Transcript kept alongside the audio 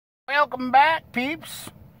Welcome back, peeps.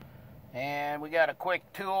 And we got a quick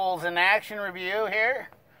tools in action review here.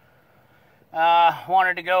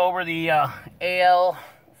 Wanted to go over the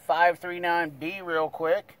Autel539b real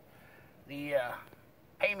quick. The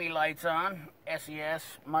pay me lights on, SES,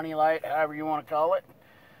 money light, however you want to call it.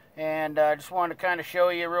 And I just wanted to kind of show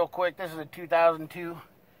you real quick. This is a 2002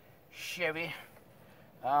 Chevy.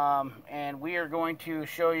 And we are going to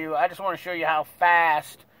show you, I just want to show you how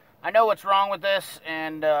fast. I know what's wrong with this,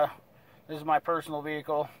 and this is my personal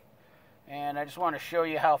vehicle, and I just want to show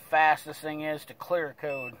you how fast this thing is to clear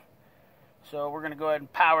code. So we're going to go ahead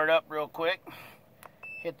and power it up real quick,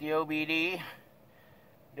 hit the OBD,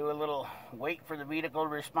 do a little wait for the vehicle to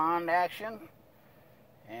respond action,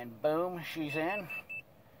 and boom, she's in.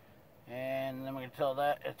 And then we're going to tell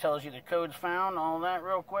that, it tells you the code's found, all that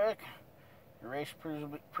real quick. Erase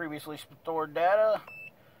previously stored data.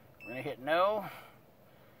 We're going to hit no.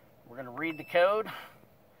 We're going to read the code.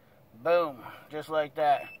 Boom. Just like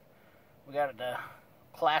that. We got the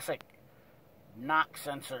classic knock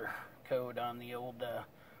sensor code on the old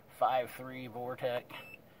 5.3 Vortec.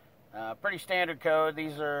 Pretty standard code.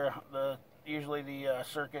 These are usually the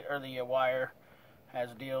circuit or the wire has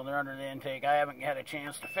a deal. They're under the intake. I haven't had a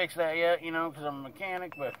chance to fix that yet, you know, because I'm a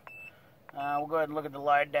mechanic, but we'll go ahead and look at the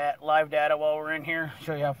live data while we're in here.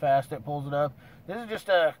 Show you how fast it pulls it up. This is just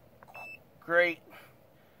a great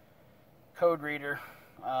code reader,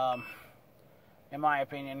 in my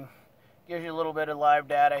opinion. Gives you a little bit of live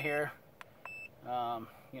data here.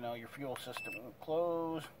 You know, your fuel system will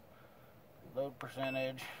close, load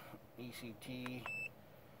percentage, ECT,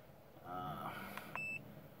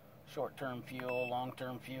 short-term fuel,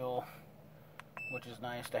 long-term fuel, which is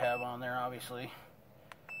nice to have on there, obviously.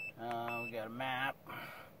 We got a map,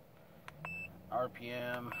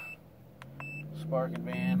 RPM, spark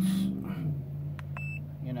advance,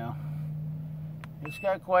 you know. It's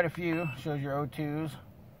got quite a few. Shows your O2s.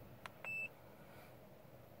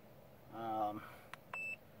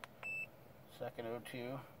 Second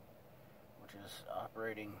O2, which is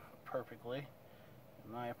operating perfectly.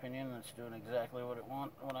 In my opinion, it's doing exactly what I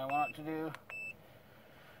want it to do.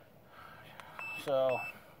 So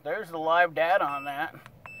there's the live data on that,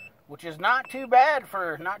 which is not too bad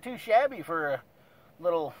not too shabby for a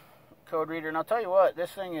little code reader. And I'll tell you what,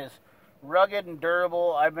 this thing is rugged and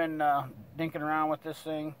durable. I've been dinking around with this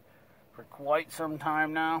thing for quite some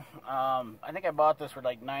time now. I think I bought this for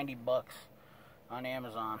like 90 bucks on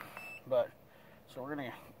Amazon. But so we're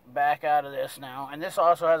gonna back out of this now, and this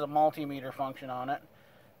also has a multimeter function on it,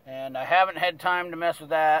 and I haven't had time to mess with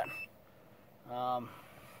that. Let's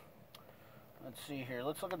see here.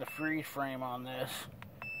 Let's look at the freeze frame on this.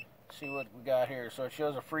 See what we got here. So it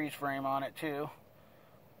shows a freeze frame on it too.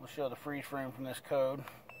 We'll show the freeze frame from this code,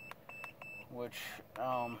 which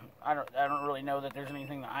I don't really know that there's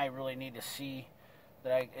anything that I really need to see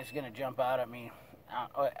that it's going to jump out at me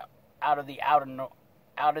out of the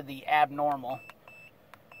abnormal.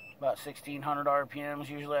 About 1600 RPMs.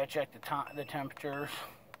 Usually I check the temperatures,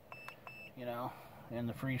 you know, in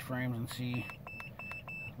the freeze frames and see.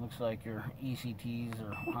 Looks like your ECTs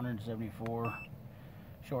are 174.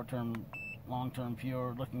 Short-term, long-term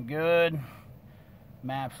fuel looking good.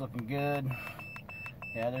 Maps looking good.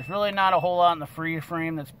 Yeah, there's really not a whole lot in the freeze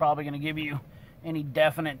frame that's probably going to give you any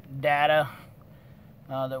definite data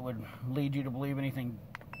that would lead you to believe anything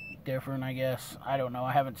different, I guess. I don't know.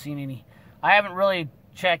 I haven't seen any. I haven't really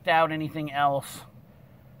checked out anything else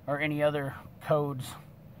or any other codes.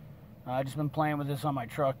 I've just been playing with this on my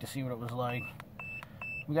truck to see what it was like.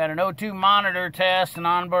 We got an O2 monitor test, an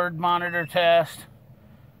onboard monitor test,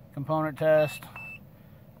 component test.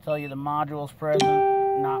 Tell you the module's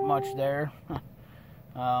present. Not much there.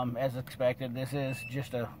 As expected, this is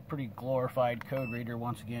just a pretty glorified code reader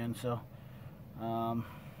once again, so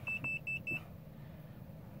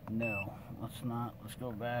no, let's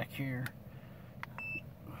go back here.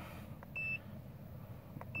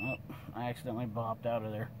 Oh, I accidentally bopped out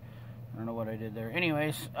of there. I don't know what I did there.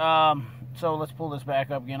 Anyways, so let's pull this back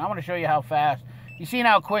up again. I want to show you how fast. You seen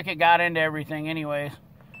how quick it got into everything anyways.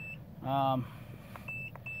 So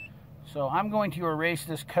I'm going to erase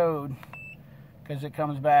this code because it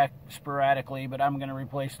comes back sporadically, but I'm going to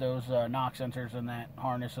replace those knock sensors in that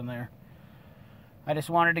harness in there. I just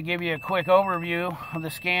wanted to give you a quick overview of the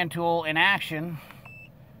scan tool in action.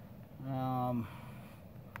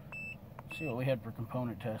 Let's see what we had for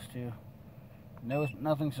component test too.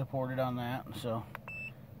 Nothing supported on that, so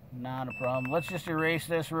not a problem. Let's just erase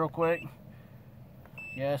this real quick.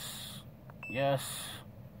 Yes, yes,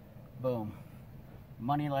 boom.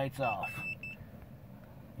 Money lights off.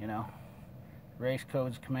 You know, erase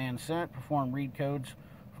codes, command sent, perform read codes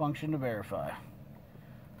function to verify.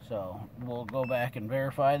 So we'll go back and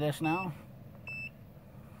verify this now.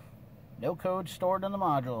 No code stored in the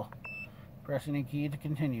module. Press any key to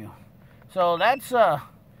continue. So that's, now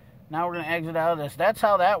we're going to exit out of this. That's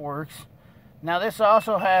how that works. Now this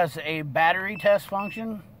also has a battery test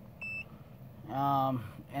function. And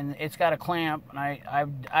it's got a clamp, and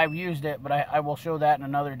I've used it, but I will show that in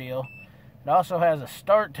another deal. It also has a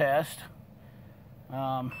start test.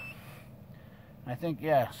 I think,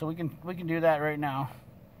 yeah, so we can do that right now.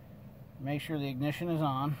 Make sure the ignition is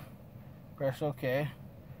on. Press OK.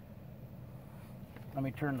 Let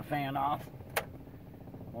me turn the fan off.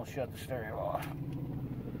 We'll shut the stereo off.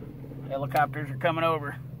 Helicopters are coming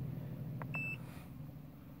over.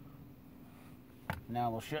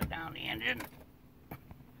 Now we'll shut down the engine.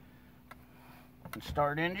 And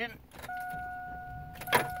start engine.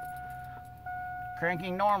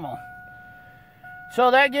 Cranking normal.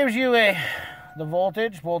 So that gives you the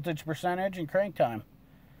voltage percentage, and crank time.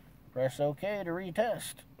 Press OK to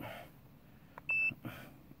retest.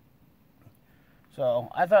 So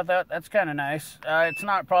I thought that's kind of nice. It's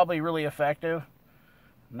not probably really effective.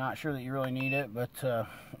 I'm not sure that you really need it, but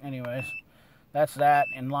anyways, that's that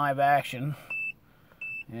in live action.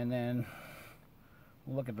 And then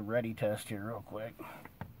we'll look at the ready test here real quick.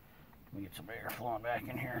 Let me get some air flowing back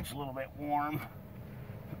in here. It's a little bit warm.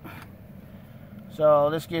 So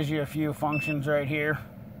this gives you a few functions right here.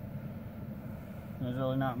 There's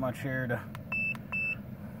really not much here to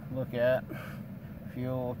look at.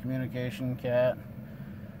 Fuel, communication, cat.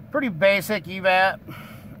 Pretty basic EVAT,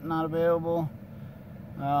 not available.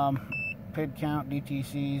 PID count,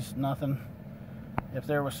 DTCs, nothing. If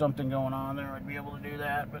there was something going on there, I'd be able to do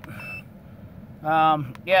that. But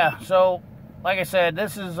yeah, so like I said,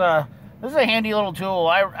 this is a handy little tool.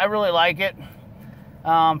 I really like it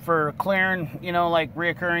for clearing, you know, like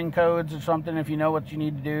reoccurring codes or something. If you know what you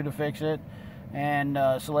need to do to fix it. And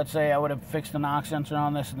so let's say I would have fixed the knock sensor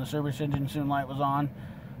on this and the service engine soon light was on.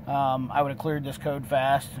 I would have cleared this code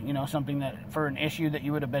fast, you know, something that for an issue that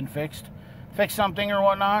you would have been fixed something or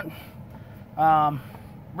whatnot.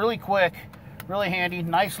 Really quick, really handy,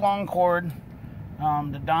 nice long cord.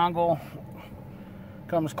 The dongle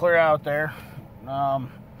comes clear out there.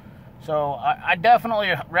 So I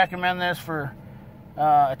definitely recommend this for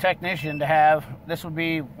a technician to have. This would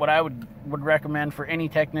be what I would recommend for any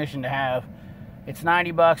technician to have. It's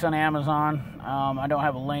 $90 on Amazon. I don't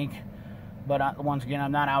have a link, but once again,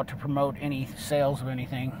 I'm not out to promote any sales of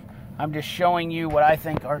anything. I'm just showing you what I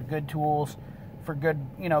think are good tools for good,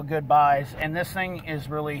 you know, good buys. And this thing is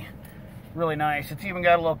really, really nice. It's even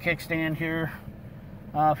got a little kickstand here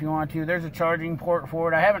if you want to. There's a charging port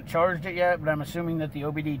for it. I haven't charged it yet, but I'm assuming that the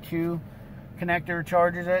OBD2 connector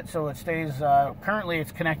charges it, so it stays. Currently,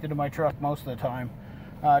 it's connected to my truck most of the time,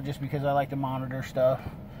 just because I like to monitor stuff.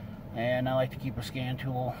 And I like to keep a scan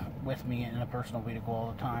tool with me in a personal vehicle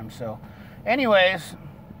all the time. So, anyways,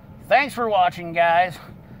 thanks for watching, guys.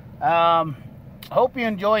 Hope you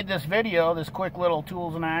enjoyed this video, this quick little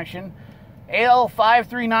tools in action.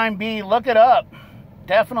 Autel539b, look it up.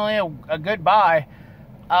 Definitely a good buy.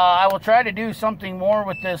 I will try to do something more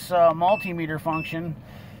with this multimeter function.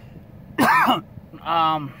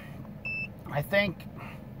 I think...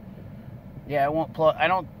 yeah, it won't plug. I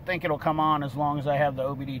don't think it'll come on as long as I have the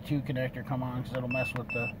OBD2 connector come on, because it'll mess with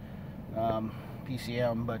the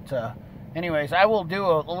PCM. But anyways, I will do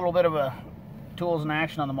a little bit of a tools in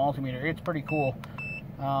action on the multimeter. It's pretty cool.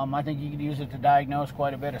 I think you could use it to diagnose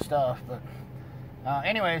quite a bit of stuff. But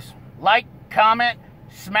anyways, like, comment,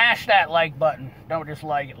 smash that like button. Don't just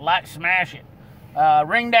like it. Smash it.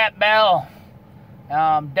 Ring that bell.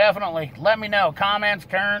 Definitely let me know. Comments,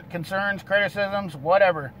 concerns, criticisms,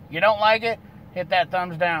 whatever. You don't like it, hit that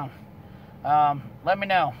thumbs down. Let me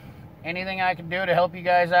know. Anything I can do to help you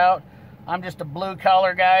guys out. I'm just a blue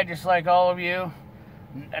collar guy, just like all of you.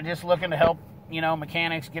 I'm just looking to help, you know,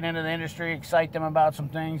 mechanics get into the industry, excite them about some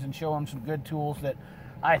things, and show them some good tools that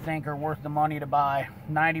I think are worth the money to buy.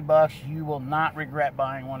 $90, you will not regret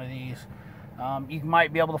buying one of these. You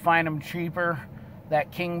might be able to find them cheaper.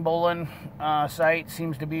 That King Bullen site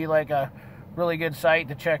seems to be like a really good site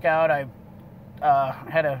to check out. I've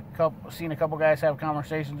seen a couple guys have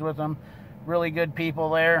conversations with them. Really good people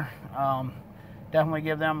there. Definitely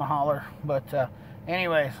give them a holler. But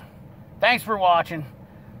anyways, thanks for watching.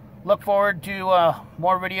 Look forward to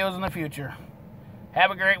more videos in the future. Have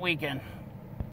a great weekend.